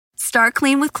Start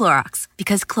clean with Clorox,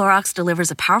 because Clorox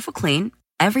delivers a powerful clean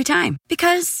every time.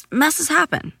 Because messes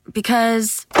happen.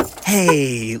 Because...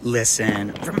 Hey,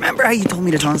 listen. Remember how you told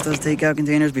me to toss those takeout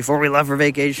containers before we left for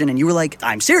vacation? And you were like,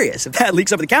 I'm serious. If that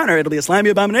leaks over the counter, it'll be a slimy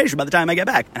abomination by the time I get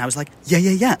back. And I was like,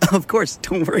 yeah, of course.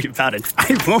 Don't worry about it.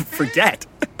 I won't forget.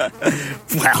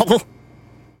 Well...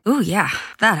 Ooh, yeah,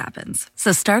 that happens.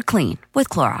 So start clean with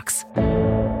Clorox.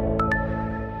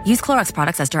 Use Clorox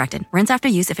products as directed. Rinse after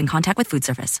use if in contact with food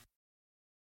surface.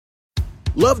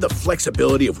 Love the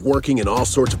flexibility of working in all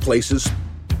sorts of places?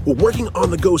 Well, working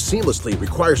on the go seamlessly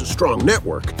requires a strong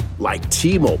network like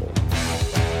T-Mobile.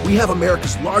 We have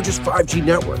America's largest 5G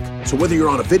network, so whether you're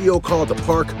on a video call at the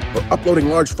park or uploading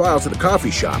large files at the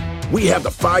coffee shop, we have the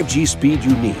 5G speed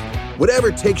you need.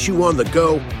 Whatever takes you on the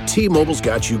go, T-Mobile's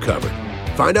got you covered.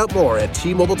 Find out more at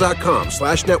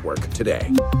T-Mobile.com/network today.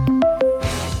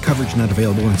 Coverage not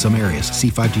available in some areas. See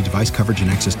 5G device coverage and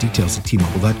access details at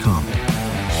T-Mobile.com.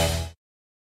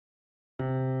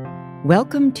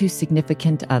 Welcome to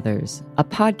Significant Others, a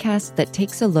podcast that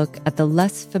takes a look at the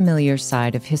less familiar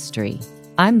side of history.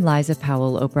 I'm Liza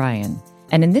Powell O'Brien,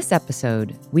 and in this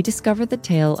episode, we discover the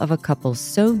tale of a couple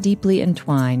so deeply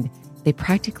entwined they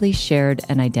practically shared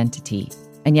an identity.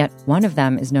 And yet one of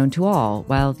them is known to all,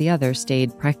 while the other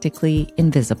stayed practically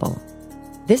invisible.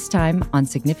 This time on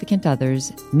Significant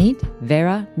Others, meet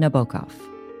Véra Nabokov.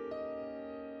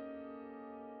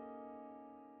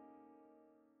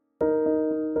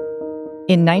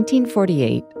 In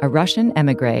 1948, a Russian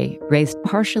émigré raised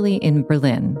partially in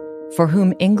Berlin, for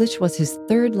whom English was his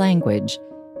third language,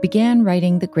 began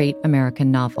writing the great American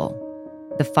novel.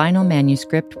 The final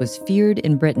manuscript was feared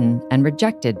in Britain and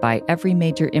rejected by every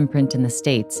major imprint in the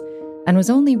States, and was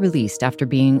only released after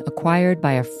being acquired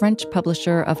by a French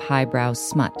publisher of highbrow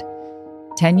smut.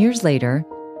 10 years later,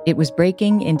 it was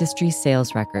breaking industry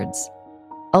sales records.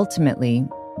 Ultimately,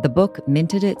 the book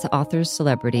minted its author's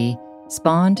celebrity,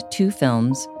 spawned 2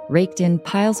 films, raked in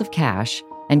piles of cash,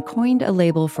 and coined a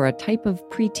label for a type of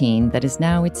preteen that is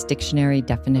now its dictionary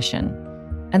definition.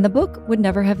 And the book would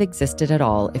never have existed at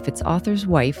all if its author's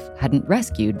wife hadn't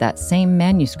rescued that same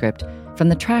manuscript from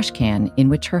the trash can in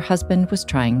which her husband was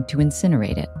trying to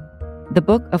incinerate it. The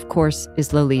book, of course,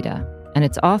 is Lolita, and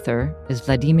its author is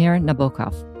Vladimir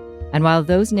Nabokov. And while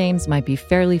those names might be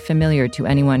fairly familiar to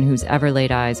anyone who's ever laid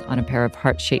eyes on a pair of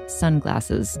heart-shaped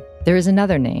sunglasses, there is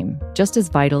another name, just as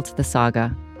vital to the saga,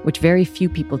 which very few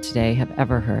people today have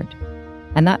ever heard.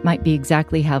 And that might be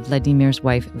exactly how Vladimir's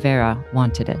wife, Véra,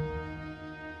 wanted it.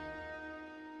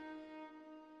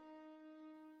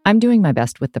 I'm doing my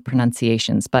best with the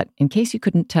pronunciations, but in case you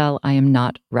couldn't tell, I am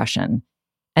not Russian.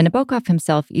 And Nabokov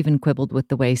himself even quibbled with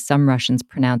the way some Russians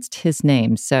pronounced his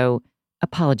name, so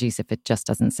apologies if it just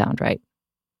doesn't sound right.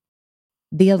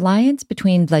 The alliance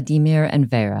between Vladimir and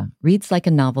Véra reads like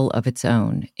a novel of its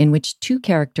own, in which 2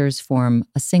 characters form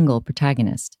a single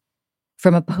protagonist.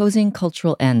 From opposing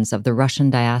cultural ends of the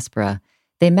Russian diaspora,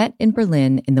 they met in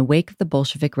Berlin in the wake of the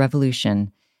Bolshevik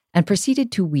Revolution and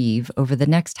proceeded to weave, over the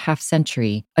next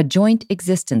half-century, a joint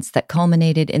existence that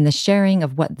culminated in the sharing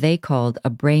of what they called a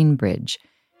brain bridge,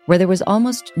 where there was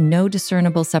almost no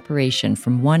discernible separation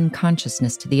from one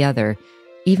consciousness to the other,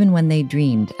 even when they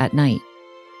dreamed at night.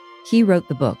 He wrote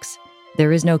the books.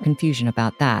 There is no confusion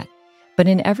about that. But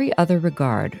in every other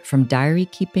regard, from diary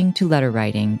keeping to letter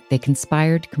writing, they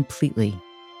conspired completely.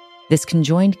 This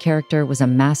conjoined character was a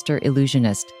master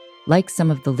illusionist, like some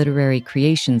of the literary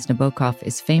creations Nabokov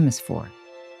is famous for.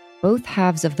 Both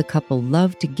halves of the couple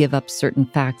love to give up certain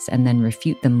facts and then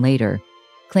refute them later,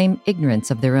 claim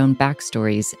ignorance of their own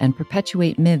backstories, and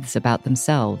perpetuate myths about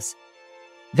themselves.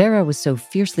 Véra was so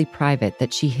fiercely private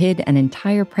that she hid an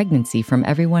entire pregnancy from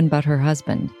everyone but her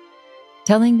husband.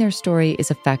 Telling their story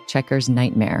is a fact-checker's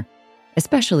nightmare,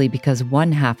 especially because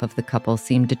one half of the couple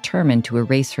seemed determined to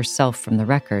erase herself from the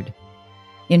record.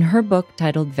 In her book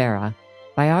titled Véra,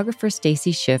 biographer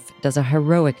Stacy Schiff does a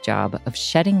heroic job of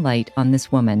shedding light on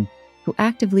this woman who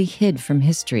actively hid from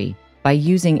history by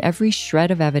using every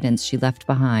shred of evidence she left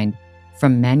behind,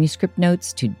 from manuscript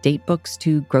notes to date books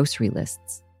to grocery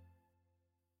lists.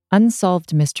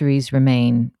 Unsolved mysteries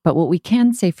remain, but what we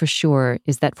can say for sure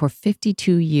is that for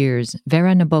 52 years,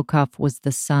 Véra Nabokov was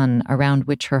the sun around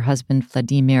which her husband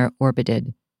Vladimir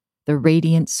orbited, the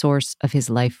radiant source of his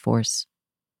life force.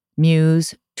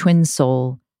 Muse, twin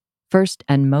soul, first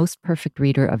and most perfect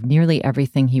reader of nearly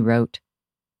everything he wrote.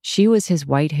 She was his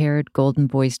white-haired,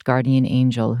 golden-voiced guardian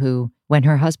angel who, when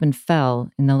her husband fell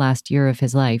in the last year of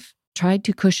his life, tried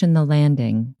to cushion the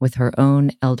landing with her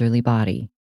own elderly body.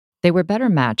 They were better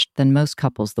matched than most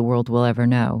couples the world will ever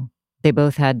know. They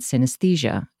both had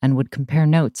synesthesia and would compare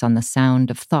notes on the sound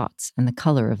of thoughts and the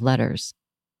color of letters.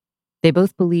 They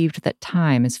both believed that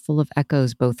time is full of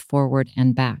echoes both forward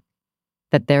and back,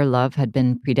 that their love had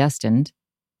been predestined,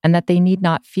 and that they need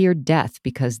not fear death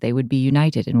because they would be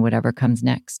united in whatever comes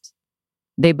next.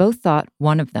 They both thought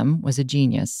one of them was a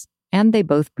genius, and they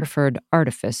both preferred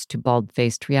artifice to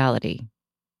bald-faced reality.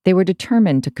 They were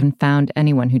determined to confound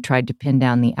anyone who tried to pin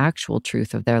down the actual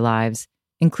truth of their lives,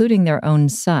 including their own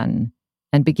son,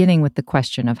 and beginning with the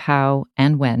question of how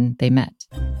and when they met.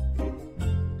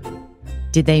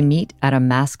 Did they meet at a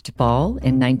masked ball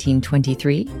in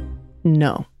 1923?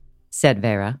 No, said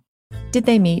Véra. Did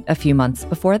they meet a few months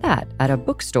before that at a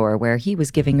bookstore where he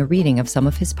was giving a reading of some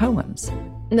of his poems?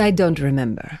 I don't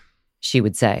remember, she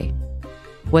would say.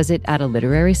 Was it at a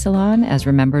literary salon as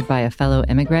remembered by a fellow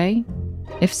émigré?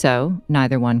 If so,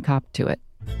 neither one copped to it.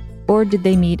 Or did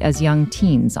they meet as young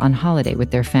teens on holiday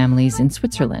with their families in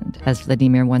Switzerland, as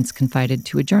Vladimir once confided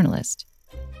to a journalist?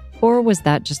 Or was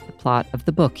that just the plot of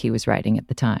the book he was writing at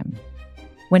the time?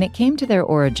 When it came to their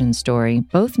origin story,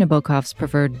 both Nabokovs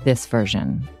preferred this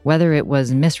version, whether it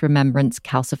was misremembrance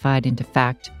calcified into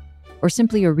fact, or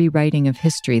simply a rewriting of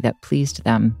history that pleased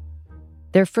them.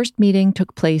 Their first meeting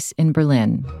took place in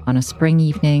Berlin on a spring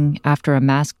evening after a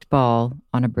masked ball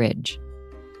on a bridge.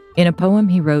 In a poem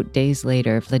he wrote days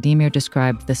later, Vladimir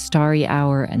described the starry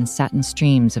hour and satin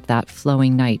streams of that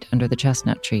flowing night under the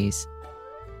chestnut trees.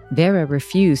 Véra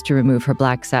refused to remove her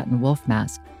black satin wolf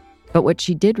mask, but what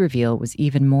she did reveal was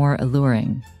even more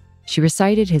alluring. She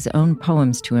recited his own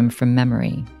poems to him from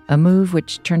memory, a move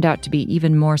which turned out to be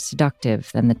even more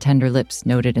seductive than the tender lips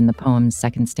noted in the poem's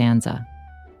second stanza.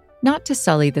 Not to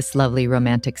sully this lovely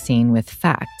romantic scene with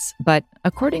facts, but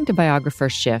according to biographer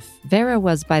Schiff, Véra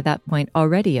was by that point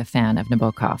already a fan of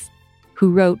Nabokov,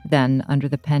 who wrote then under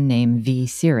the pen name V.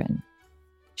 Siren.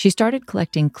 She started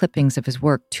collecting clippings of his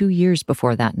work 2 years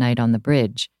before that night on the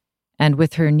bridge, and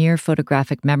with her near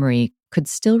photographic memory, could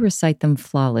still recite them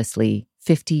flawlessly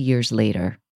 50 years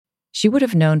later. She would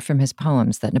have known from his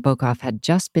poems that Nabokov had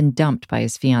just been dumped by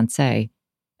his fiancée.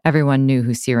 Everyone knew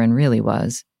who Siren really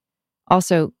was.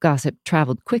 Also, gossip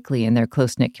traveled quickly in their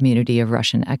close-knit community of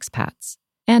Russian expats.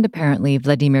 And apparently,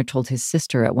 Vladimir told his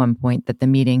sister at one point that the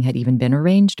meeting had even been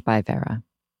arranged by Véra.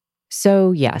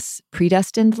 So, yes,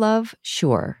 predestined love,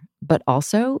 sure. But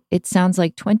also, it sounds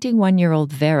like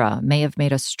 21-year-old Véra may have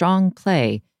made a strong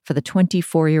play for the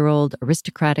 24-year-old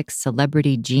aristocratic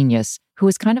celebrity genius who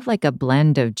was kind of like a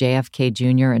blend of JFK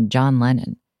Jr. and John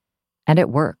Lennon. And it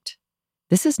worked.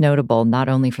 This is notable not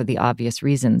only for the obvious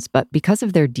reasons, but because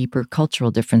of their deeper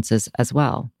cultural differences as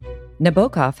well.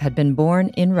 Nabokov had been born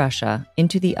in Russia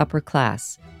into the upper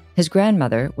class. His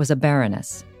grandmother was a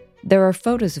baroness. There are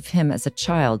photos of him as a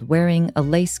child wearing a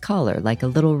lace collar like a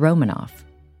little Romanov.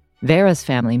 Véra's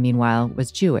family, meanwhile,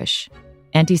 was Jewish.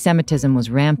 Anti-Semitism was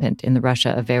rampant in the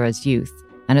Russia of Véra's youth,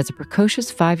 and as a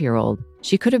precocious 5-year-old,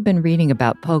 she could have been reading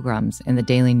about pogroms in the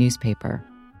daily newspaper.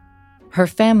 Her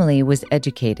family was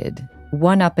educated.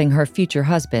 One-upping her future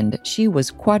husband, she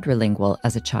was quadrilingual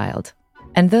as a child.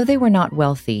 And though they were not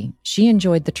wealthy, she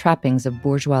enjoyed the trappings of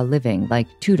bourgeois living like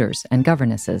tutors and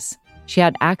governesses. She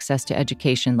had access to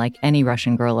education like any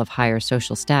Russian girl of higher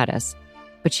social status,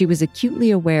 but she was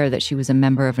acutely aware that she was a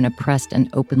member of an oppressed and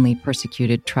openly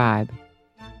persecuted tribe.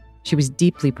 She was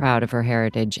deeply proud of her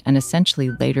heritage and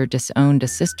essentially later disowned a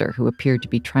sister who appeared to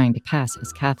be trying to pass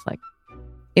as Catholic.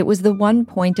 It was the one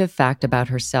point of fact about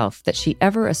herself that she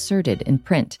ever asserted in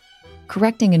print,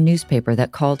 correcting a newspaper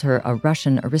that called her a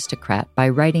Russian aristocrat by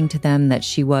writing to them that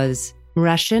she was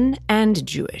Russian and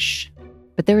Jewish.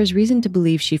 But there is reason to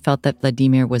believe she felt that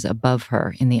Vladimir was above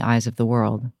her in the eyes of the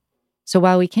world. So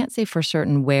while we can't say for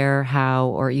certain where, how,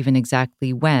 or even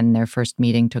exactly when their first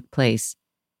meeting took place,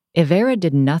 if Véra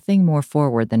did nothing more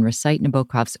forward than recite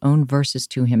Nabokov's own verses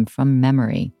to him from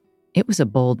memory, it was a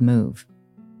bold move.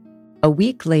 A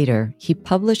week later, he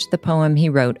published the poem he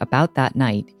wrote about that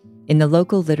night in the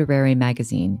local literary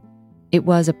magazine. It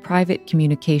was a private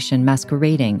communication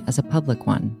masquerading as a public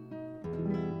one.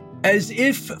 As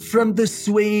if from the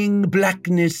swaying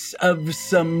blackness of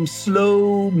some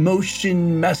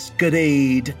slow-motion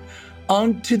masquerade,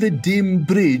 onto the dim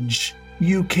bridge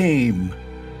you came.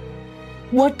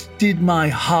 What did my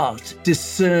heart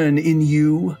discern in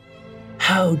you?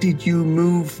 How did you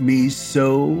move me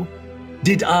so?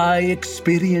 Did I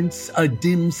experience a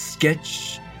dim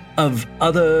sketch of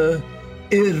other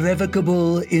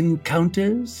irrevocable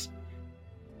encounters?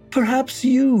 Perhaps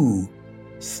you,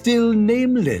 still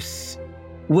nameless,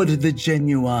 were the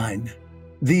genuine,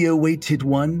 the awaited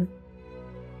one?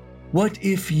 What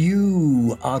if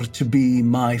you are to be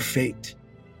my fate?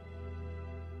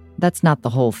 That's not the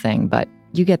whole thing, but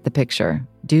you get the picture.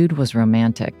 Dude was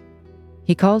romantic.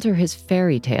 He called her his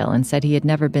fairy tale and said he had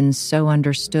never been so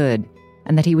understood,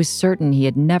 and that he was certain he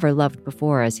had never loved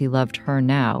before as he loved her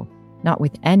now, not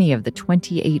with any of the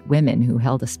 28 women who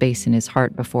held a space in his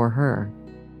heart before her.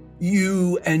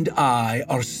 You and I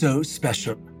are so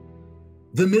special.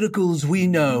 The miracles we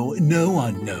know, no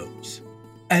one knows.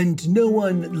 And no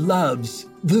one loves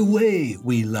the way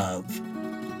we love.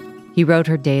 He wrote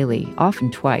her daily, often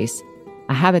twice,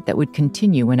 a habit that would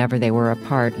continue whenever they were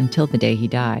apart until the day he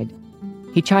died.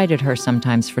 He chided her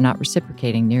sometimes for not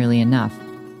reciprocating nearly enough.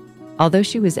 Although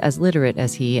she was as literate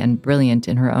as he and brilliant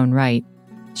in her own right,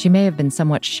 she may have been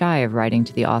somewhat shy of writing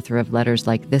to the author of letters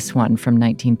like this one from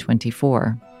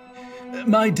 1924.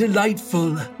 My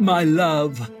delightful, my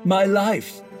love, my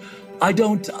life. I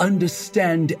don't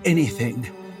understand anything.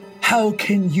 How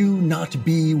can you not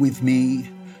be with me?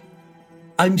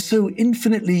 I'm so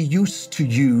infinitely used to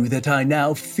you that I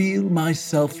now feel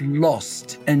myself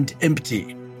lost and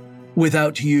empty.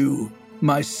 Without you,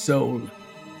 my soul.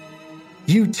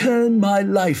 You turn my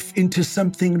life into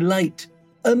something light,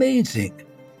 amazing,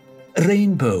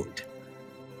 rainbowed.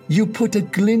 You put a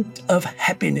glint of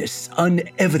happiness on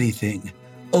everything,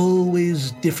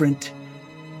 always different.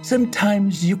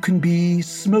 Sometimes you can be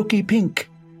smoky pink,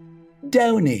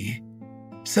 downy,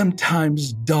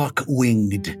 sometimes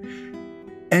dark-winged.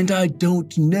 And I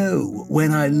don't know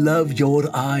when I love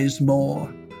your eyes more,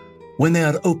 when they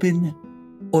are open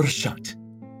or shut.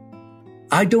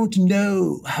 I don't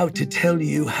know how to tell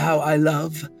you how I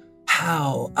love,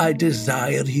 how I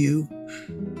desire you.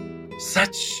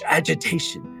 Such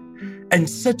agitation and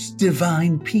such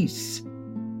divine peace.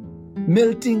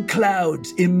 Melting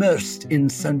clouds immersed in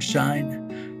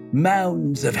sunshine,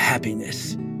 mounds of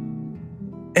happiness.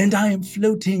 And I am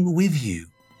floating with you,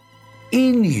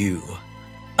 in you,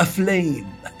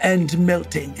 aflame and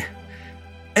melting.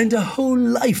 And a whole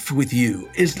life with you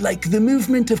is like the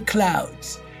movement of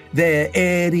clouds, their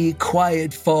airy,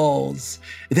 quiet falls,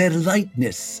 their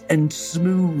lightness and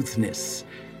smoothness,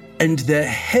 and their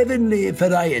heavenly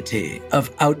variety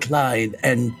of outline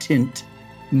and tint,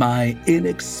 my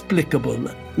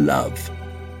inexplicable love.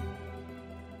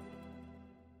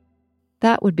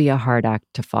 That would be a hard act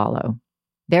to follow.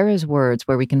 Véra's words,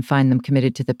 where we can find them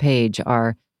committed to the page,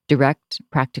 are direct,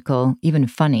 practical, even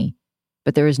funny.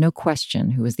 But there is no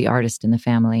question who was the artist in the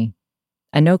family.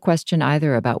 And no question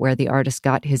either about where the artist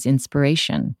got his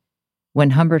inspiration.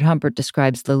 When Humbert Humbert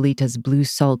describes Lolita's blue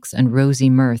sulks and rosy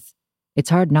mirth,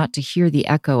 it's hard not to hear the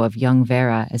echo of young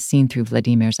Véra as seen through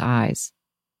Vladimir's eyes.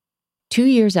 2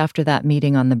 years after that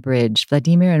meeting on the bridge,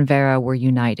 Vladimir and Véra were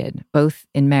united, both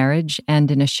in marriage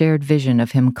and in a shared vision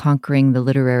of him conquering the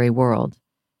literary world.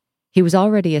 He was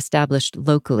already established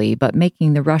locally, but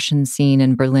making the Russian scene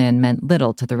in Berlin meant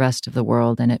little to the rest of the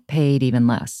world, and it paid even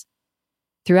less.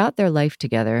 Throughout their life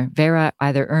together, Véra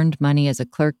either earned money as a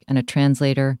clerk and a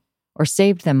translator, or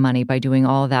saved them money by doing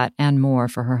all that and more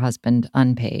for her husband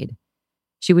unpaid.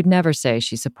 She would never say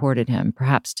she supported him,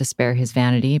 perhaps to spare his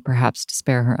vanity, perhaps to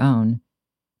spare her own.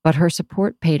 But her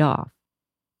support paid off.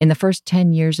 In the first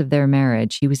 10 years of their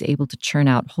marriage, he was able to churn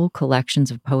out whole collections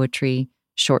of poetry,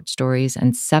 short stories,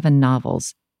 and 7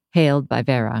 novels, hailed by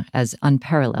Véra as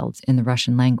unparalleled in the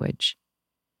Russian language.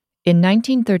 In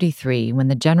 1933, when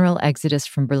the general exodus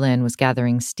from Berlin was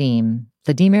gathering steam,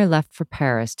 Vladimir left for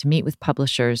Paris to meet with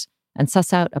publishers and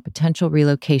suss out a potential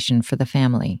relocation for the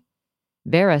family.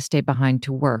 Véra stayed behind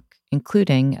to work,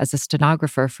 including as a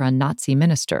stenographer for a Nazi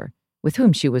minister, with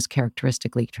whom she was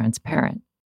characteristically transparent.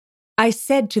 I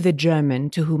said to the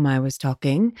German to whom I was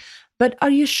talking, "But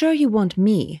are you sure you want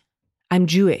me? I'm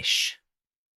Jewish."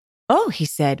 "Oh," he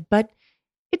said, "but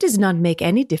it does not make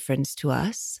any difference to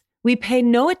us. We pay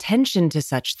no attention to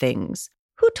such things.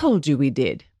 Who told you we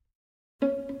did?"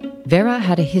 Véra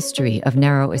had a history of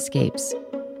narrow escapes.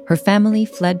 Her family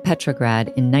fled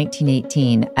Petrograd in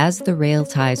 1918 as the rail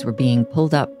ties were being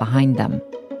pulled up behind them.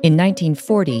 In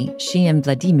 1940, she and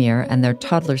Vladimir and their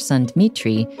toddler son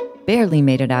Dmitri barely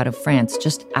made it out of France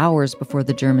just hours before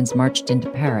the Germans marched into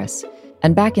Paris.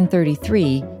 And back in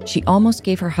 1933, she almost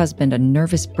gave her husband a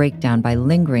nervous breakdown by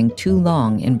lingering too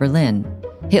long in Berlin.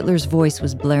 Hitler's voice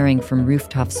was blaring from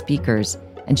rooftop speakers,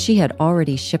 and she had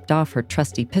already shipped off her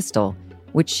trusty pistol,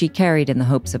 which she carried in the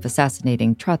hopes of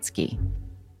assassinating Trotsky.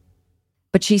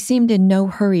 But she seemed in no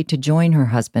hurry to join her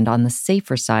husband on the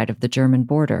safer side of the German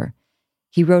border.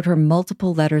 He wrote her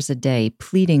multiple letters a day,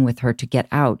 pleading with her to get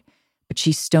out, but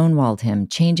she stonewalled him,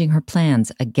 changing her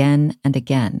plans again and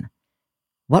again.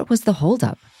 What was the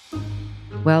holdup?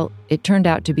 Well, it turned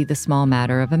out to be the small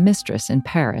matter of a mistress in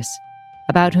Paris,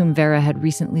 about whom Véra had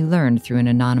recently learned through an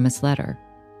anonymous letter.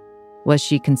 Was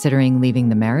she considering leaving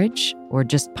the marriage, or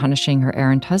just punishing her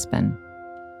errant husband?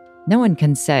 No one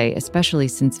can say, especially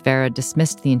since Véra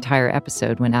dismissed the entire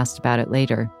episode when asked about it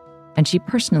later, and she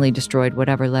personally destroyed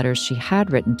whatever letters she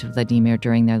had written to Vladimir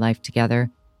during their life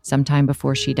together, sometime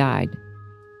before she died.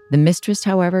 The mistress,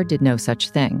 however, did no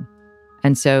such thing,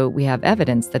 and so we have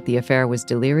evidence that the affair was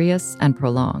delirious and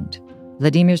prolonged.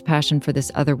 Vladimir's passion for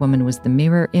this other woman was the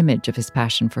mirror image of his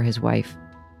passion for his wife.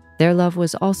 Their love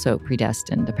was also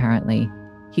predestined, apparently.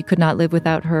 He could not live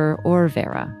without her or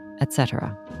Véra,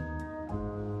 etc.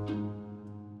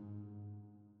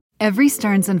 Every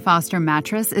Stearns & Foster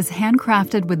mattress is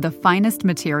handcrafted with the finest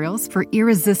materials for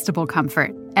irresistible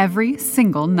comfort every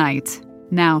single night.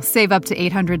 Now, save up to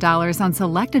 $800 on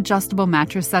select adjustable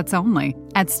mattress sets only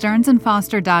at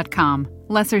stearnsandfoster.com.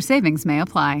 Lesser savings may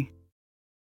apply.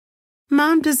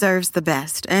 Mom deserves the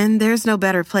best, and there's no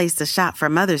better place to shop for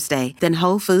Mother's Day than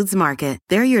Whole Foods Market.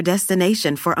 They're your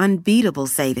destination for unbeatable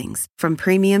savings, from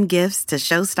premium gifts to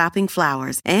show-stopping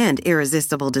flowers and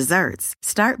irresistible desserts.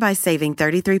 Start by saving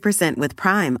 33% with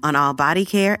Prime on all body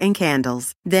care and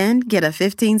candles. Then get a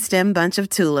 15-stem bunch of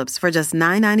tulips for just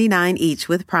 $9.99 each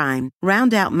with Prime.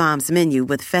 Round out Mom's menu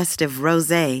with festive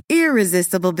rosé,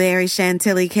 irresistible berry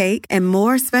chantilly cake, and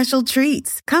more special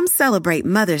treats. Come celebrate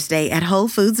Mother's Day at Whole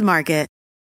Foods Market.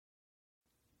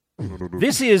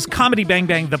 This is Comedy Bang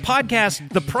Bang, the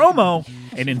podcast, the promo,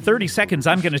 and in 30 seconds,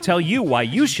 I'm going to tell you why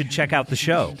you should check out the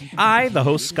show. I, the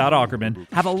host Scott Aukerman,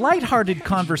 have a lighthearted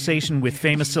conversation with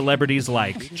famous celebrities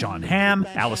like John Hamm,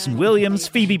 Allison Williams,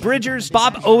 Phoebe Bridgers,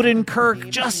 Bob Odenkirk,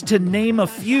 just to name a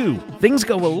few. Things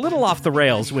go a little off the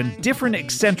rails when different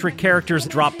eccentric characters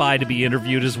drop by to be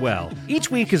interviewed as well. Each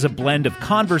week is a blend of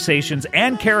conversations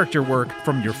and character work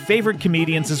from your favorite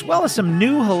comedians, as well as some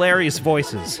new hilarious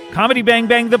voices. Comedy Bang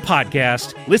Bang, the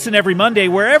podcast. Listen every Monday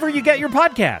wherever you get your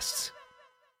podcasts.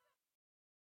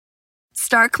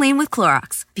 Start clean with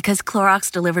Clorox, because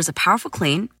Clorox delivers a powerful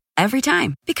clean every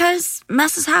time. Because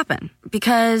messes happen.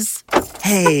 Because...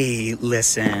 Hey,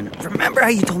 listen. Remember how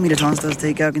you told me to toss those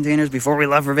takeout containers before we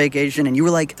left for vacation? And you were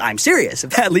like, I'm serious.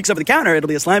 If that leaks over the counter, it'll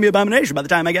be a slimy abomination by the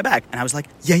time I get back. And I was like,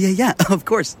 yeah, of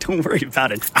course. Don't worry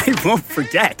about it. I won't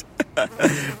forget.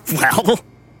 Well...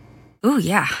 Ooh,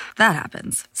 yeah, that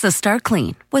happens. So start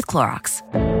clean with Clorox.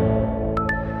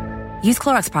 Use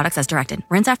Clorox products as directed.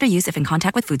 Rinse after use if in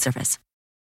contact with food surface.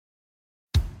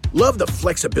 Love the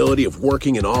flexibility of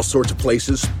working in all sorts of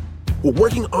places? Well,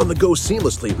 working on the go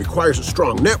seamlessly requires a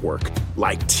strong network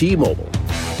like T-Mobile.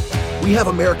 We have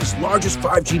America's largest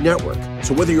 5G network,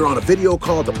 so whether you're on a video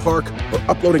call at the park or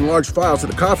uploading large files at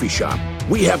the coffee shop,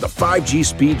 we have the 5G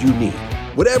speed you need.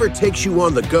 Whatever takes you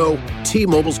on the go,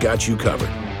 T-Mobile's got you covered.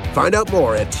 Find out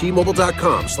more at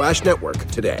T-Mobile.com/network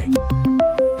today.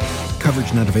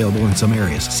 Coverage not available in some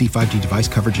areas. See 5G device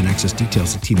coverage and access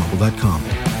details at T-Mobile.com.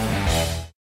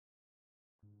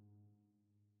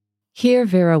 Here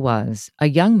Véra was, a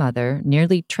young mother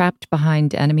nearly trapped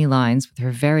behind enemy lines with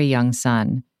her very young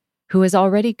son, who has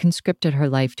already conscripted her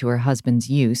life to her husband's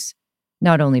use,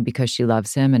 not only because she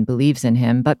loves him and believes in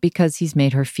him, but because he's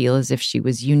made her feel as if she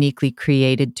was uniquely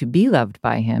created to be loved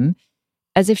by him,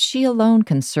 as if she alone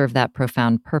can serve that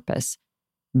profound purpose.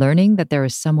 Learning that there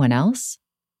is someone else?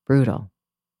 Brutal.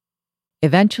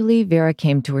 Eventually, Véra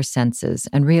came to her senses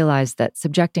and realized that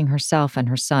subjecting herself and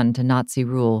her son to Nazi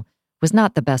rule was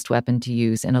not the best weapon to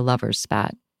use in a lover's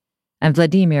spat, and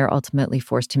Vladimir ultimately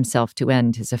forced himself to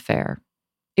end his affair.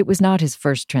 It was not his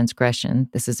first transgression.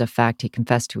 This is a fact he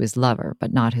confessed to his lover,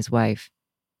 but not his wife.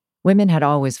 Women had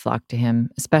always flocked to him,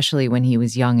 especially when he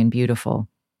was young and beautiful,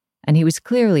 and he was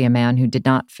clearly a man who did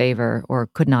not favor or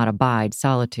could not abide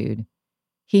solitude.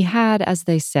 He had, as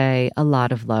they say, a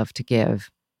lot of love to give,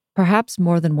 perhaps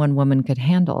more than one woman could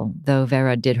handle, though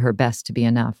Véra did her best to be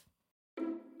enough.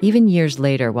 Even years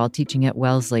later, while teaching at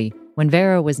Wellesley, when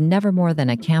Véra was never more than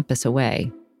a campus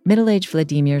away, middle-aged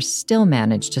Vladimir still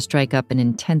managed to strike up an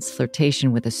intense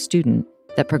flirtation with a student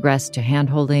that progressed to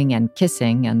hand-holding and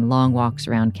kissing and long walks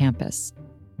around campus.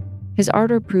 His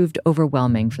ardor proved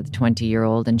overwhelming for the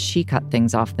 20-year-old, and she cut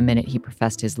things off the minute he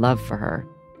professed his love for her.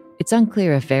 It's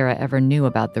unclear if Véra ever knew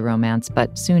about the romance,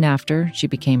 but soon after, she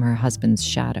became her husband's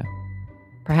shadow.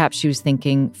 Perhaps she was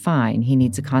thinking, fine, he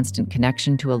needs a constant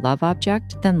connection to a love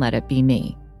object, then let it be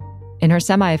me. In her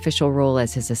semi-official role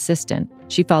as his assistant,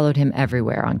 she followed him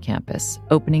everywhere on campus,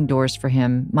 opening doors for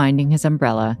him, minding his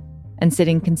umbrella, and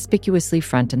sitting conspicuously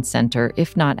front and center,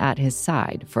 if not at his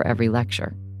side, for every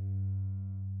lecture.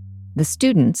 The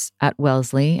students at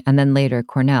Wellesley and then later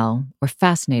Cornell were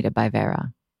fascinated by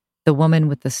Véra, the woman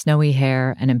with the snowy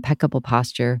hair and impeccable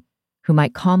posture who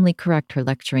might calmly correct her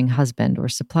lecturing husband or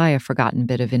supply a forgotten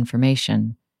bit of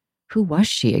information. Who was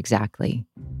she exactly?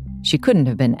 She couldn't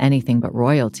have been anything but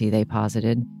royalty, they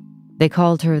posited. They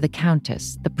called her the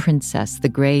Countess, the Princess, the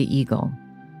Gray Eagle.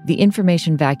 The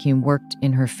information vacuum worked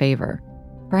in her favor.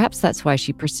 Perhaps that's why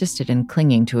she persisted in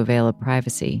clinging to a veil of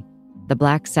privacy. The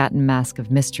black satin mask of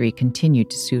mystery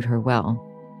continued to suit her well.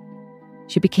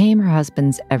 She became her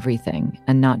husband's everything,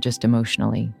 and not just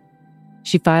emotionally.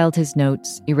 She filed his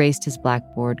notes, erased his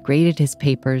blackboard, graded his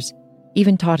papers,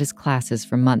 even taught his classes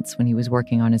for months when he was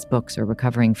working on his books or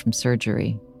recovering from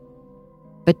surgery.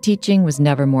 But teaching was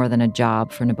never more than a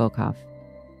job for Nabokov.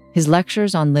 His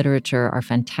lectures on literature are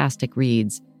fantastic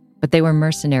reads, but they were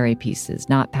mercenary pieces,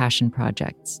 not passion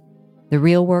projects. The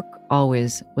real work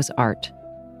always was art.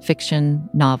 Fiction,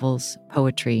 novels,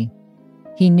 poetry.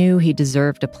 He knew he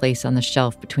deserved a place on the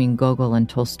shelf between Gogol and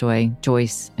Tolstoy,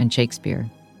 Joyce and Shakespeare.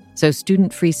 So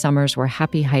student-free summers were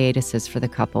happy hiatuses for the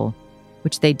couple,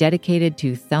 which they dedicated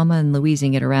to Thelma and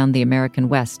Louising it around the American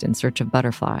West in search of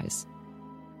butterflies.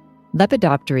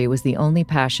 Lepidoptery was the only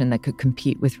passion that could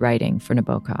compete with writing for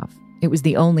Nabokov. It was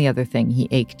the only other thing he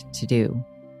ached to do.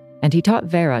 And he taught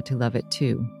Véra to love it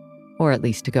too, or at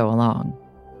least to go along.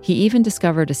 He even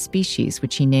discovered a species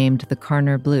which he named the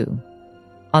Carner blue.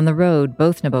 On the road,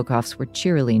 both Nabokovs were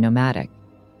cheerily nomadic.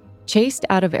 Chased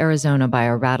out of Arizona by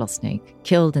a rattlesnake,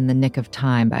 killed in the nick of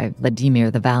time by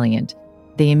Vladimir the Valiant,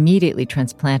 they immediately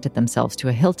transplanted themselves to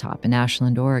a hilltop in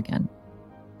Ashland, Oregon.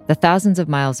 The thousands of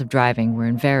miles of driving were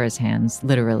in Véra's hands,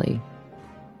 literally.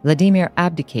 Vladimir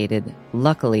abdicated,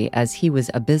 luckily, as he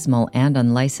was abysmal and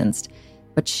unlicensed,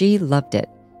 but she loved it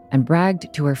and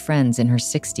bragged to her friends in her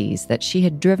 60s that she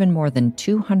had driven more than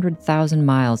 200,000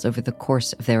 miles over the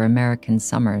course of their American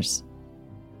summers.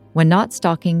 When not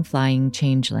stalking flying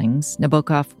changelings,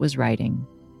 Nabokov was writing.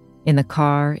 In the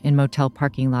car, in motel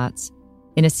parking lots,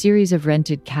 in a series of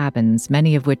rented cabins,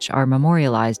 many of which are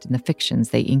memorialized in the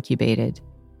fictions they incubated.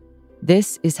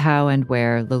 This is how and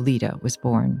where Lolita was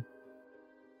born.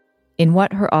 In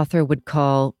what her author would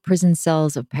call prison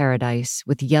cells of paradise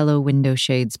with yellow window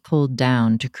shades pulled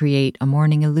down to create a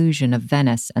morning illusion of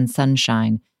Venice and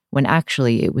sunshine when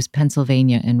actually it was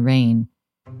Pennsylvania and rain.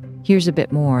 Here's a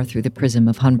bit more through the prism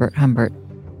of Humbert Humbert.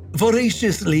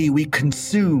 Voraciously we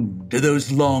consumed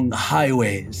those long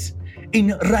highways.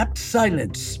 In rapt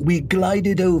silence we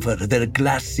glided over their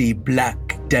glassy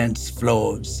black dance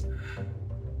floors.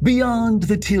 Beyond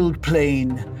the tilled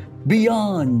plain,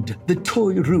 beyond the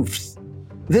toy roofs,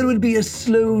 there would be a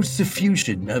slow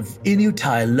suffusion of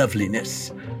inutile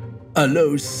loveliness, a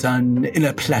low sun in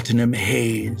a platinum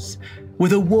haze,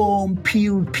 with a warm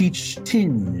peeled peach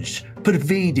tinge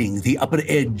pervading the upper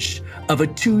edge of a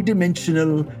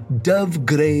two-dimensional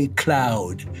dove-gray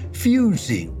cloud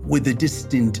fusing with the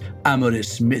distant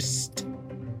amorous mist.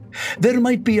 There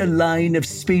might be a line of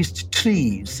spaced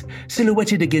trees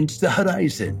silhouetted against the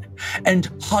horizon, and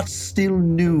hot still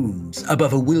noons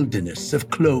above a wilderness of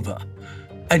clover,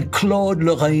 and Claude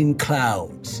Lorraine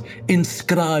clouds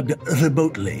inscribed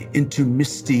remotely into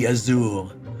misty azure,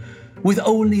 with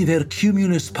only their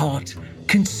cumulus part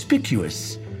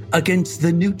conspicuous against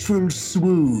the neutral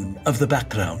swoon of the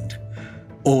background.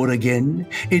 Or again,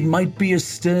 it might be a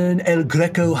stern El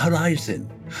Greco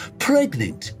horizon,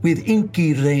 pregnant with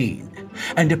inky rain,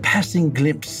 and a passing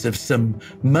glimpse of some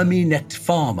mummy-necked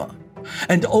farmer,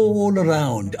 and all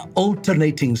around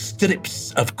alternating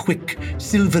strips of quick,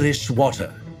 silverish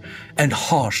water, and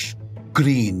harsh,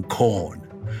 green corn.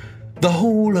 The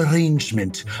whole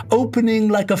arrangement opening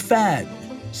like a fan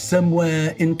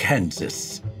somewhere in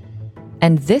Kansas.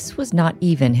 And this was not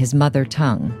even his mother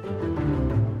tongue.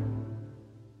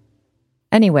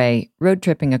 Anyway, road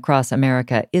tripping across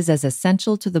America is as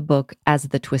essential to the book as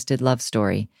the twisted love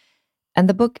story. And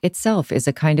the book itself is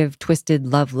a kind of twisted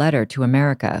love letter to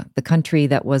America, the country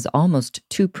that was almost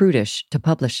too prudish to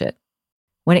publish it.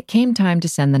 When it came time to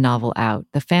send the novel out,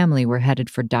 the family were headed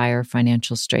for dire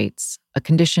financial straits, a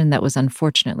condition that was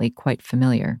unfortunately quite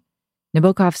familiar.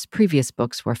 Nabokov's previous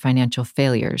books were financial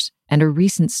failures, and a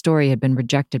recent story had been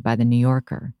rejected by The New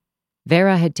Yorker.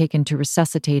 Véra had taken to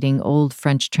resuscitating old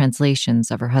French translations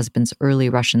of her husband's early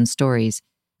Russian stories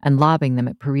and lobbing them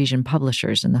at Parisian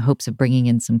publishers in the hopes of bringing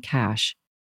in some cash.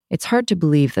 It's hard to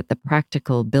believe that the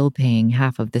practical, bill-paying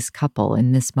half of this couple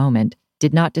in this moment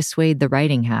did not dissuade the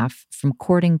writing half from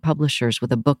courting publishers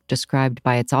with a book described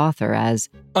by its author as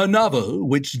a novel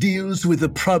which deals with the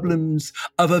problems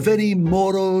of a very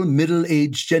moral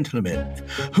middle-aged gentleman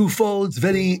who falls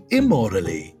very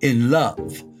immorally in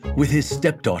love with his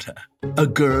stepdaughter, a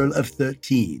girl of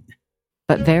 13.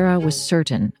 But Véra was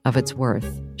certain of its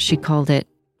worth. She called it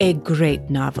a great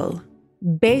novel,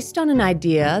 based on an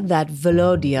idea that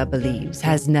Volodya believes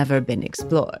has never been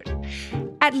explored,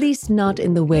 at least not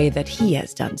in the way that he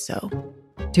has done so.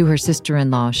 To her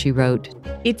sister-in-law, she wrote,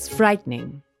 "It's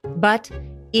frightening, But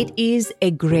it is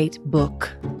a great book.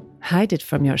 Hide it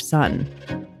from your son.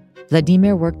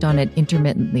 Vladimir worked on it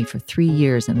intermittently for 3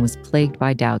 years and was plagued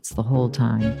by doubts the whole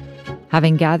time.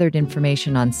 Having gathered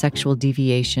information on sexual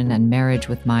deviation and marriage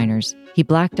with minors, he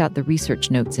blacked out the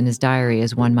research notes in his diary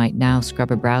as one might now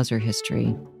scrub a browser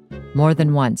history. More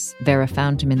than once, Véra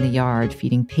found him in the yard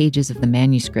feeding pages of the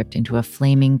manuscript into a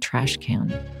flaming trash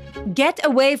can. Get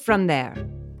away from there,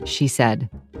 she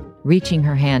said, reaching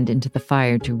her hand into the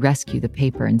fire to rescue the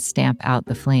paper and stamp out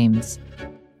the flames.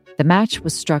 The match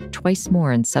was struck twice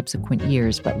more in subsequent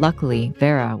years, but luckily,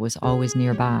 Véra was always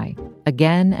nearby.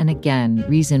 Again and again,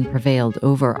 reason prevailed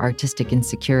over artistic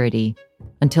insecurity,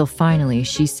 until finally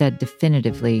she said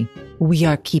definitively, "We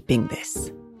are keeping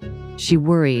this." She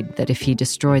worried that if he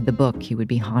destroyed the book, he would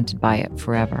be haunted by it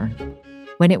forever.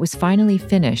 When it was finally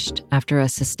finished, after a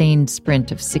sustained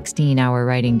sprint of 16-hour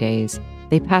writing days,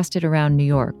 they passed it around New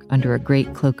York under a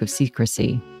great cloak of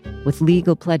secrecy, with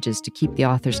legal pledges to keep the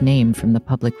author's name from the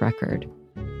public record.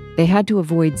 They had to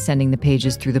avoid sending the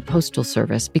pages through the postal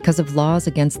service because of laws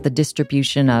against the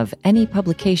distribution of any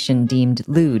publication deemed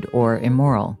lewd or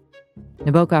immoral.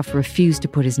 Nabokov refused to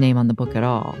put his name on the book at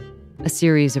all. A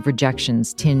series of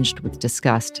rejections tinged with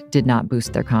disgust did not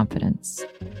boost their confidence.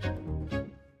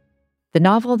 The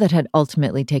novel that had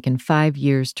ultimately taken 5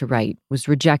 years to write was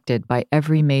rejected by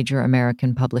every major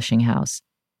American publishing house,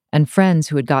 and friends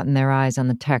who had gotten their eyes on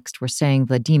the text were saying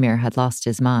Vladimir had lost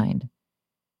his mind.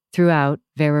 Throughout,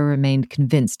 Véra remained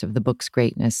convinced of the book's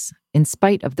greatness, in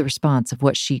spite of the response of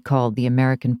what she called the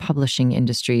American publishing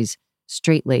industry's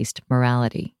straight-laced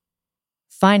morality.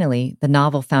 Finally, the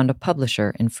novel found a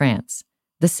publisher in France,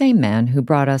 the same man who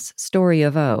brought us Story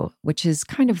of O, which is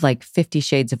kind of like 50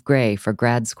 Shades of Grey for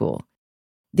grad school.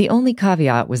 The only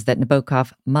caveat was that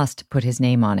Nabokov must put his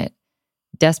name on it.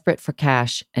 Desperate for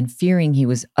cash and fearing he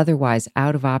was otherwise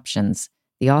out of options,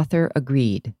 the author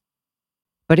agreed.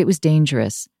 But it was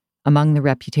dangerous. Among the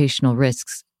reputational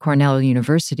risks, Cornell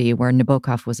University, where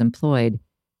Nabokov was employed,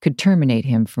 could terminate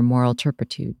him for moral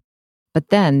turpitude. But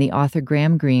then the author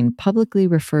Graham Greene publicly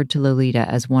referred to Lolita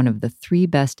as one of the 3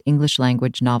 best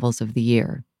English-language novels of the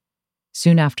year.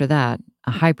 Soon after that,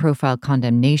 a high-profile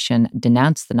condemnation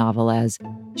denounced the novel as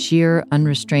sheer,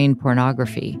 unrestrained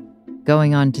pornography,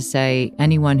 going on to say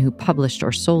anyone who published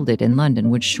or sold it in London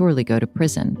would surely go to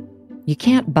prison. You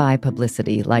can't buy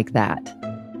publicity like that.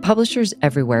 Publishers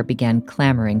everywhere began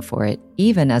clamoring for it,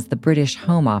 even as the British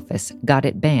Home Office got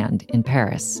it banned in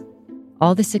Paris.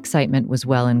 All this excitement was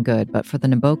well and good, but for the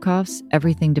Nabokovs,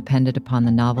 everything depended upon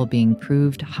the novel being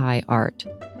proved high art.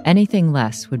 Anything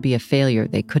less would be a failure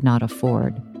they could not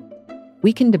afford.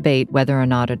 We can debate whether or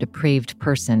not a depraved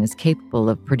person is capable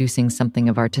of producing something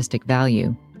of artistic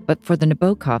value, but for the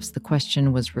Nabokovs, the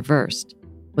question was reversed.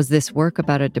 Was this work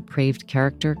about a depraved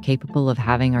character capable of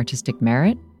having artistic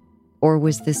merit? Or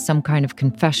was this some kind of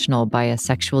confessional by a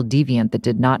sexual deviant that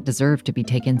did not deserve to be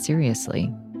taken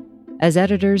seriously? As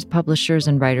editors, publishers,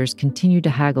 and writers continued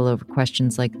to haggle over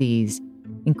questions like these,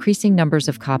 increasing numbers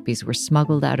of copies were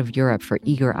smuggled out of Europe for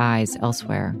eager eyes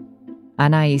elsewhere.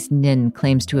 Anais Nin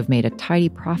claims to have made a tidy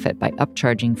profit by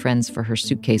upcharging friends for her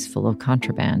suitcase full of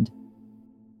contraband.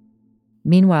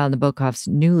 Meanwhile, Nabokov's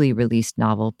newly released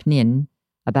novel, Pnin,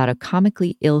 about a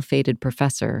comically ill-fated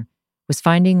professor, was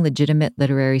finding legitimate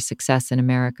literary success in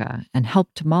America and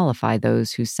helped to mollify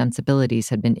those whose sensibilities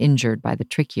had been injured by the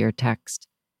trickier text.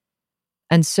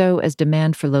 And so, as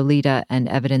demand for Lolita and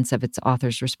evidence of its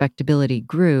author's respectability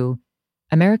grew,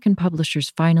 American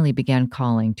publishers finally began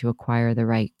calling to acquire the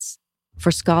rights. For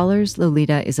scholars,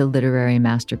 Lolita is a literary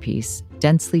masterpiece,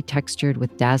 densely textured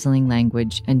with dazzling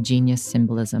language and genius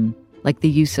symbolism, like the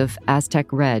use of Aztec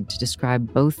red to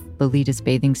describe both Lolita's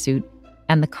bathing suit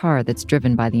and the car that's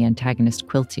driven by the antagonist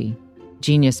Quilty.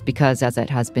 Genius because, as it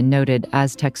has been noted,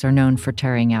 Aztecs are known for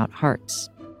tearing out hearts.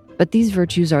 But these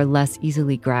virtues are less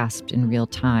easily grasped in real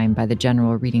time by the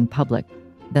general reading public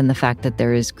than the fact that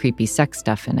there is creepy sex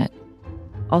stuff in it.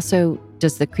 Also,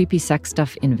 does the creepy sex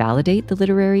stuff invalidate the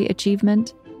literary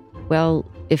achievement? Well,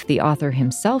 if the author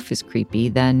himself is creepy,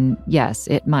 then yes,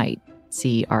 it might.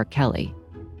 See R. Kelly.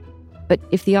 But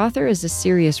if the author is a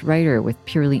serious writer with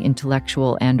purely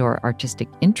intellectual and/or artistic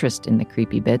interest in the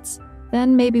creepy bits,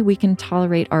 then maybe we can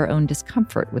tolerate our own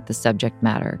discomfort with the subject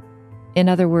matter. In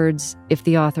other words, if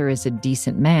the author is a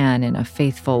decent man in a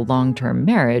faithful long-term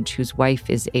marriage whose wife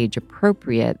is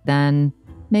age-appropriate, then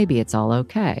maybe it's all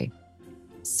okay.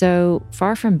 So,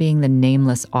 far from being the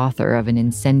nameless author of an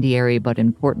incendiary but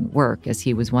important work, as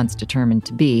he was once determined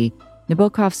to be,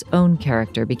 Nabokov's own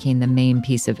character became the main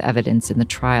piece of evidence in the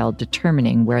trial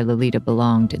determining where Lolita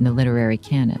belonged in the literary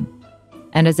canon.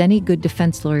 And as any good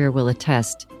defense lawyer will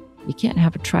attest, You can't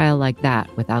have a trial like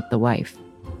that without the wife.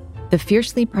 The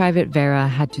fiercely private Véra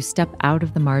had to step out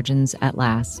of the margins at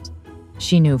last.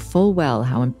 She knew full well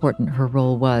how important her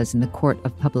role was in the court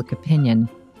of public opinion,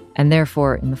 and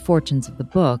therefore in the fortunes of the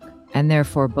book, and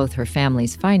therefore both her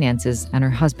family's finances and her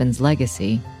husband's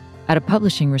legacy. At a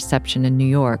publishing reception in New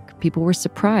York, people were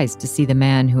surprised to see the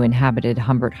man who inhabited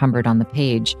Humbert Humbert on the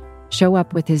page show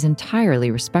up with his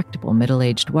entirely respectable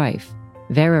middle-aged wife.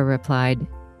 Véra replied,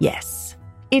 "Yes,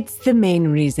 it's the main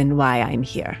reason why I'm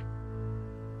here."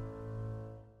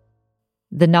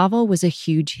 The novel was a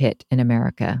huge hit in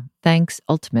America, thanks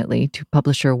ultimately to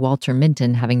publisher Walter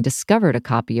Minton having discovered a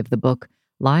copy of the book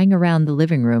lying around the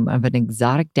living room of an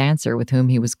exotic dancer with whom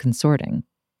he was consorting.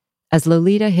 As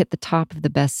Lolita hit the top of the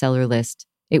bestseller list,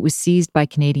 it was seized by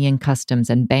Canadian customs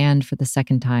and banned for the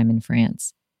second time in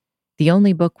France. The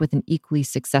only book with an equally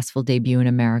successful debut in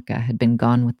America had been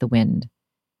Gone with the Wind.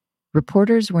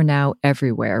 Reporters were now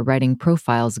everywhere, writing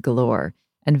profiles galore,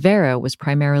 and Véra was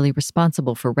primarily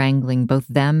responsible for wrangling both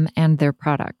them and their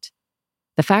product.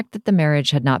 The fact that the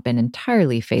marriage had not been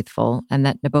entirely faithful and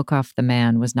that Nabokov the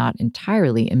man was not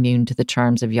entirely immune to the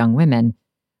charms of young women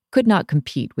could not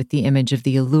compete with the image of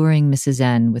the alluring Mrs.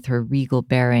 N with her regal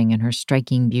bearing and her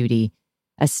striking beauty,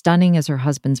 as stunning as her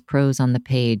husband's prose on the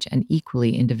page and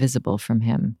equally indivisible from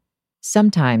him.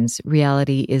 Sometimes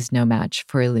reality is no match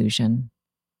for illusion.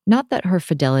 Not that her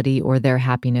fidelity or their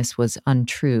happiness was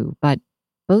untrue, but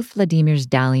both Vladimir's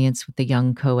dalliance with the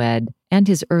young co-ed and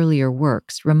his earlier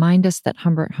works remind us that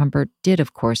Humbert Humbert did,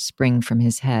 of course, spring from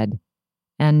his head.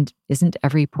 And isn't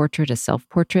every portrait a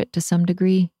self-portrait to some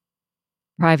degree?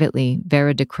 Privately,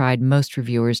 Véra decried most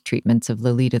reviewers' treatments of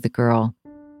Lolita the girl.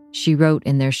 She wrote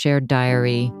in their shared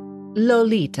diary,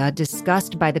 "Lolita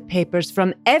discussed by the papers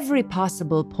from every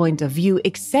possible point of view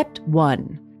except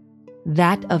one,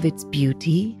 that of its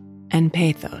beauty and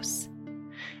pathos.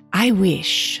 I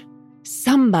wish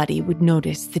somebody would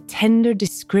notice the tender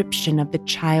description of the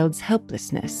child's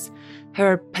helplessness,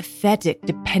 her pathetic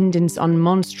dependence on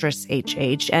monstrous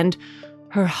HH, and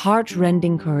her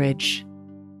heart-rending courage.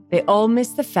 They all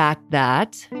miss the fact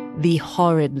that the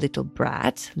horrid little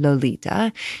brat,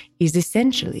 Lolita, is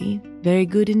essentially very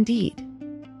good indeed."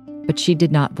 But she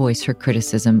did not voice her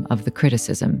criticism of the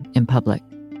criticism in public.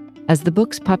 As the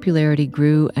book's popularity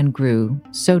grew and grew,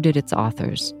 so did its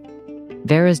authors.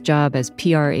 Véra's job as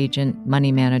PR agent,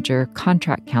 money manager,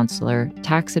 contract counselor,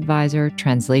 tax advisor,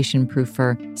 translation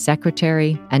proofer,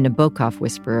 secretary, and Nabokov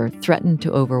whisperer threatened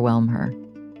to overwhelm her.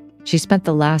 She spent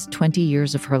the last 20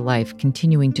 years of her life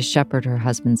continuing to shepherd her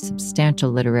husband's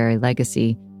substantial literary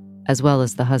legacy, as well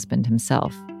as the husband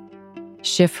himself.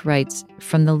 Schiff writes,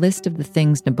 "From the list of the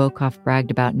things Nabokov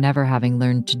bragged about never having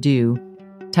learned to do,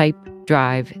 type,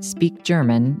 drive, speak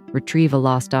German, retrieve a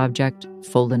lost object,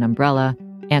 fold an umbrella,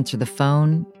 answer the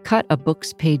phone, cut a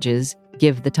book's pages,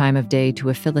 give the time of day to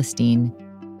a Philistine,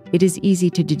 it is easy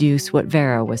to deduce what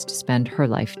Véra was to spend her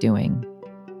life doing."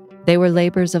 They were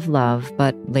labors of love,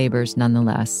 but labors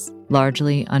nonetheless,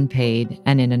 largely unpaid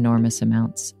and in enormous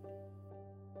amounts.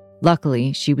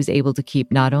 Luckily, she was able to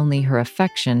keep not only her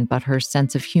affection, but her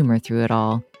sense of humor through it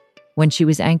all. When she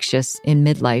was anxious in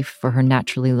midlife for her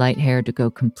naturally light hair to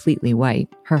go completely white,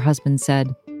 her husband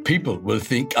said, "People will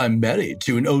think I'm married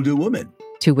to an older woman."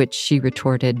 To which she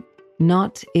retorted,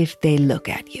 "Not if they look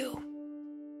at you."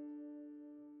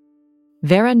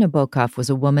 Véra Nabokov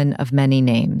was a woman of many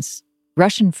names.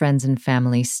 Russian friends and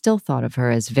family still thought of her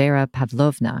as Véra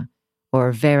Pavlovna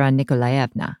or Véra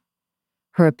Nikolaevna.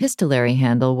 Her epistolary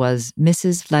handle was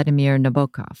Mrs. Vladimir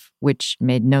Nabokov, which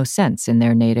made no sense in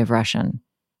their native Russian.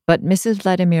 But Mrs.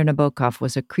 Vladimir Nabokov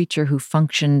was a creature who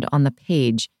functioned on the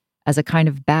page as a kind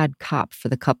of bad cop for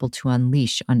the couple to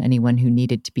unleash on anyone who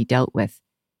needed to be dealt with,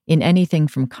 in anything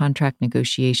from contract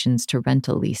negotiations to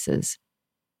rental leases.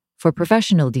 For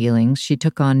professional dealings, she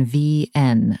took on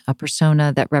VN, a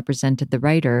persona that represented the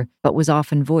writer but was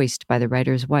often voiced by the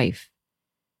writer's wife.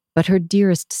 But her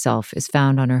dearest self is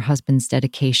found on her husband's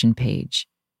dedication page.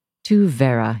 "To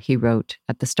Véra," he wrote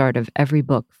at the start of every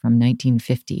book from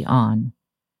 1950 on.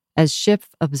 As Schiff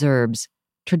observes,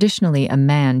 traditionally a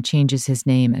man changes his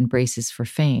name and braces for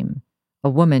fame. A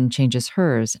woman changes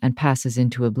hers and passes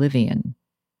into oblivion.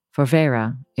 For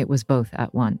Véra, it was both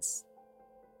at once.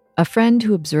 A friend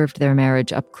who observed their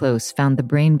marriage up close found the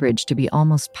brain bridge to be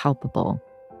almost palpable.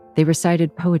 They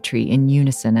recited poetry in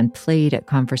unison and played at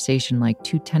conversation like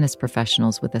two tennis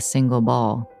professionals with a single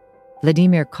ball.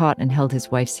 Vladimir caught and held his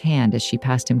wife's hand as she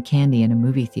passed him candy in a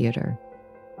movie theater.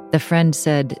 The friend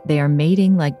said, "They are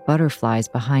mating like butterflies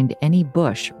behind any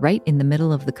bush right in the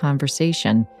middle of the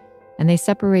conversation, and they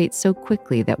separate so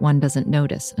quickly that one doesn't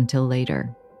notice until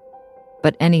later."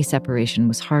 But any separation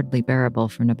was hardly bearable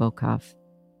for Nabokov.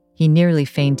 He nearly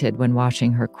fainted when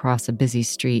watching her cross a busy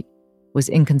street, was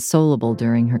inconsolable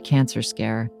during her cancer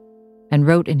scare, and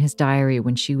wrote in his diary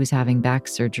when she was having back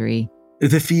surgery,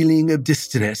 "The feeling of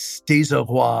distress,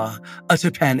 désarroi,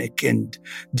 utter panic, and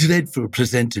dreadful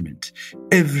presentiment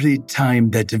every time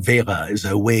that Véra is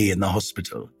away in the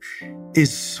hospital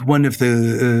is one of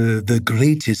the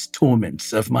greatest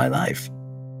torments of my life."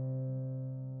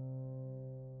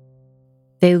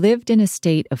 They lived in a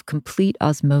state of complete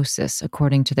osmosis,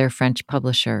 according to their French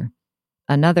publisher.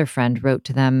 Another friend wrote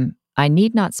to them, "I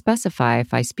need not specify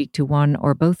if I speak to one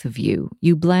or both of you.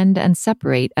 You blend and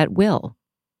separate at will."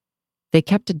 They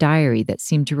kept a diary that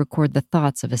seemed to record the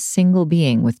thoughts of a single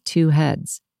being with two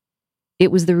heads.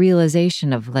 It was the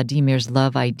realization of Vladimir's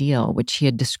love ideal, which he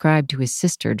had described to his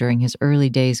sister during his early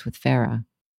days with Véra.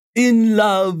 "In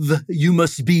love, you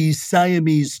must be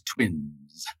Siamese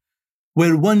twins,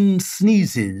 where one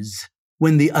sneezes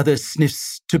when the other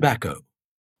sniffs tobacco."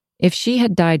 If she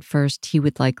had died first, he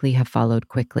would likely have followed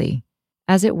quickly.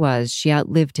 As it was, she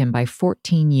outlived him by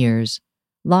 14 years,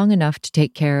 long enough to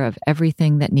take care of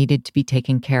everything that needed to be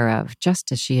taken care of,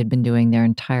 just as she had been doing their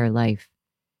entire life.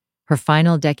 Her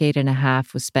final decade and a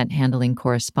half was spent handling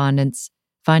correspondence,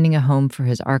 finding a home for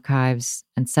his archives,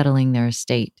 and settling their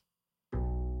estate.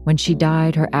 When she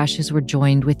died, her ashes were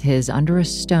joined with his under a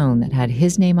stone that had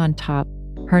his name on top,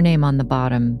 her name on the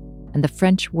bottom, and the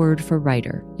French word for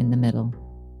writer in the middle.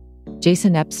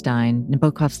 Jason Epstein,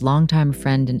 Nabokov's longtime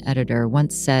friend and editor,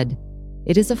 once said,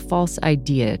 "It is a false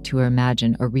idea to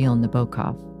imagine a real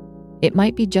Nabokov. It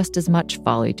might be just as much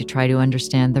folly to try to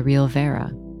understand the real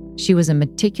Véra. She was a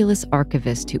meticulous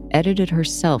archivist who edited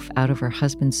herself out of her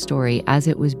husband's story as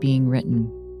it was being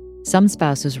written. Some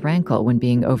spouses rankle when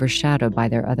being overshadowed by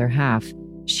their other half.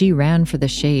 She ran for the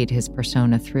shade his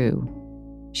persona threw."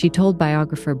 She told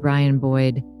biographer Brian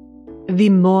Boyd, "The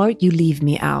more you leave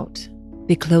me out,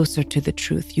 the closer to the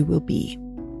truth you will be."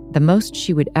 The most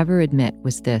she would ever admit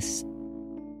was this: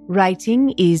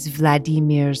 "Writing is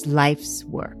Vladimir's life's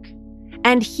work,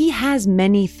 and he has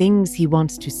many things he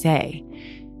wants to say.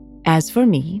 As for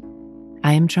me,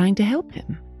 I am trying to help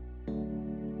him."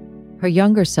 Her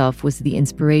younger self was the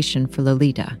inspiration for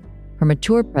Lolita. Her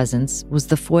mature presence was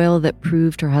the foil that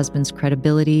proved her husband's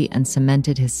credibility and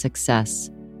cemented his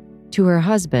success. To her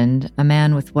husband, a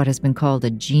man with what has been called a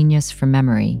genius for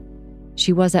memory,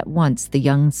 she was at once the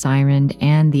young siren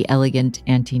and the elegant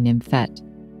anti-nymphette,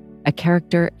 a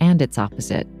character and its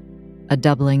opposite, a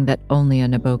doubling that only a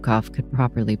Nabokov could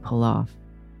properly pull off.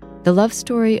 The love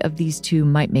story of these two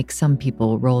might make some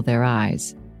people roll their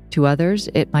eyes. To others,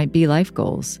 it might be life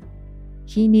goals.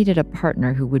 He needed a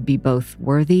partner who would be both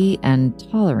worthy and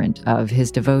tolerant of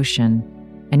his devotion,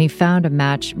 and he found a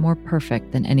match more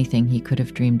perfect than anything he could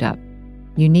have dreamed up.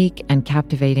 Unique and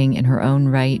captivating in her own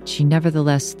right, she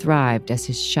nevertheless thrived as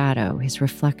his shadow, his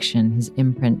reflection, his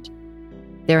imprint.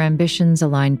 Their ambitions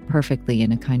aligned perfectly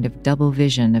in a kind of double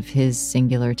vision of his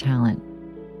singular talent.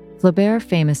 Flaubert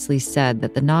famously said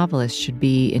that the novelist should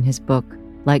be, in his book,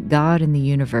 like God in the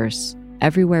universe,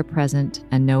 everywhere present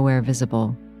and nowhere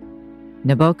visible.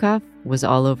 Nabokov was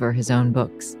all over his own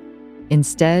books.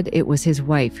 Instead, it was his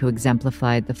wife who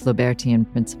exemplified the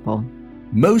Flaubertian principle.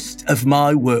 "Most of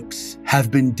my works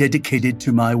have been dedicated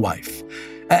to my wife,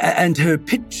 and her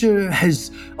picture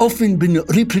has often been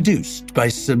reproduced by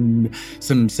some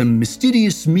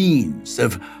mysterious means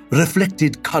of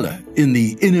reflected color in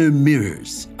the inner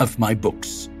mirrors of my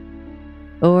books."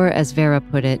 Or, as Véra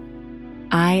put it,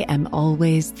 "I am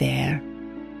always there,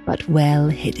 but well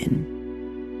hidden."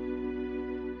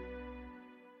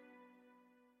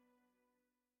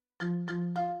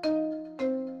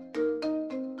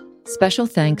 Special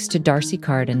thanks to Darcy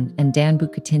Carden and Dan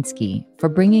Bucatinsky for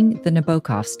bringing the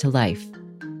Nabokovs to life.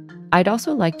 I'd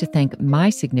also like to thank my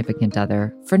significant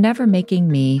other for never making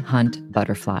me hunt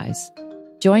butterflies.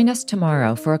 Join us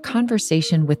tomorrow for a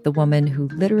conversation with the woman who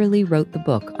literally wrote the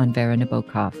book on Véra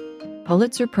Nabokov,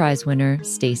 Pulitzer Prize winner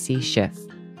Stacy Schiff.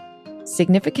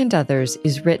 Significant Others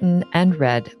is written and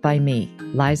read by me,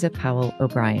 Liza Powell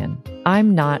O'Brien.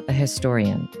 I'm not a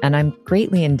historian, and I'm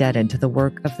greatly indebted to the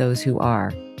work of those who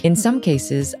are. In some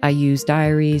cases, I use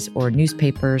diaries or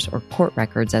newspapers or court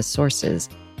records as sources,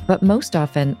 but most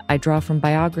often I draw from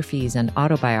biographies and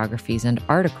autobiographies and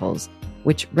articles,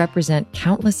 which represent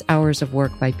countless hours of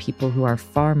work by people who are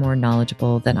far more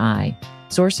knowledgeable than I.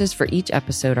 Sources for each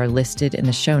episode are listed in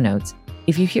the show notes.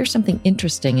 If you hear something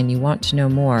interesting and you want to know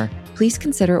more, please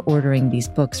consider ordering these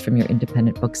books from your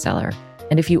independent bookseller.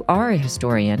 And if you are a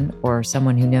historian or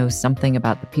someone who knows something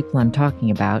about the people I'm talking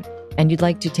about, and you'd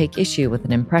like to take issue with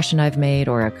an impression I've made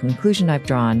or a conclusion I've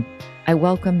drawn, I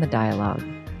welcome the dialogue.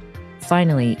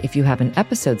 Finally, if you have an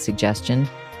episode suggestion,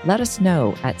 let us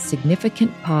know at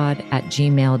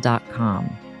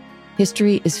significantpod@gmail.com.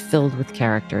 History is filled with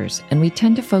characters, and we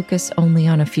tend to focus only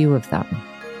on a few of them.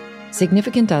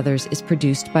 Significant Others is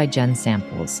produced by Jen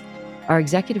Samples. Our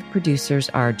executive producers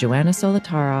are Joanna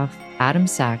Solotaroff, Adam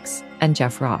Sachs, and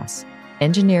Jeff Ross.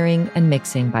 Engineering and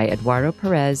mixing by Eduardo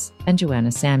Perez and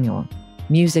Joanna Samuel.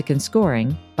 Music and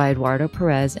scoring by Eduardo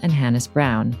Perez and Hannes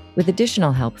Brown, with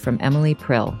additional help from Emily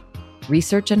Prill.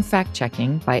 Research and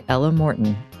fact-checking by Ella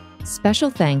Morton. Special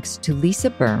thanks to Lisa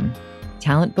Berm.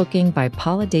 Talent booking by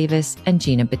Paula Davis and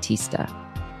Gina Batista.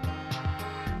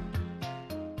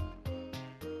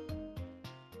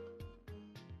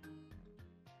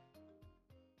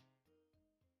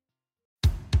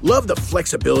 Love the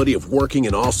flexibility of working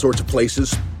in all sorts of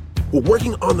places? Well,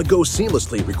 working on the go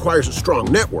seamlessly requires a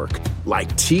strong network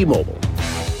like T-Mobile.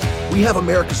 We have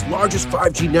America's largest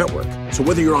 5G network, so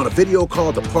whether you're on a video call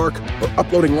at the park or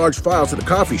uploading large files at the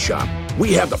coffee shop,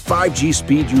 we have the 5G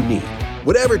speed you need.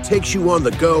 Whatever takes you on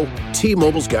the go,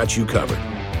 T-Mobile's got you covered.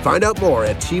 Find out more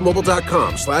at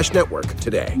T-Mobile.com/network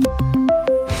today.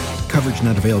 Coverage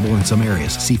not available in some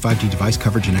areas. See 5G device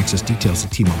coverage and access details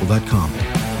at T-Mobile.com.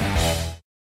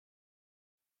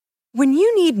 When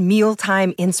you need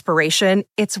mealtime inspiration,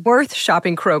 it's worth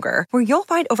shopping Kroger, where you'll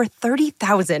find over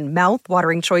 30,000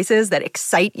 mouth-watering choices that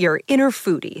excite your inner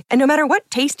foodie. And no matter what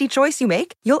tasty choice you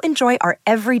make, you'll enjoy our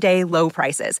everyday low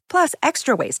prices, plus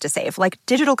extra ways to save, like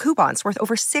digital coupons worth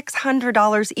over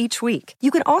 $600 each week. You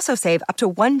can also save up to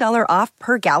 $1 off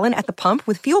per gallon at the pump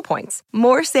with fuel points.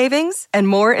 More savings and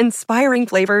more inspiring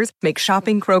flavors make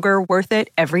shopping Kroger worth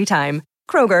it every time.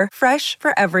 Kroger, fresh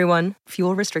for everyone.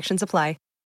 Fuel restrictions apply.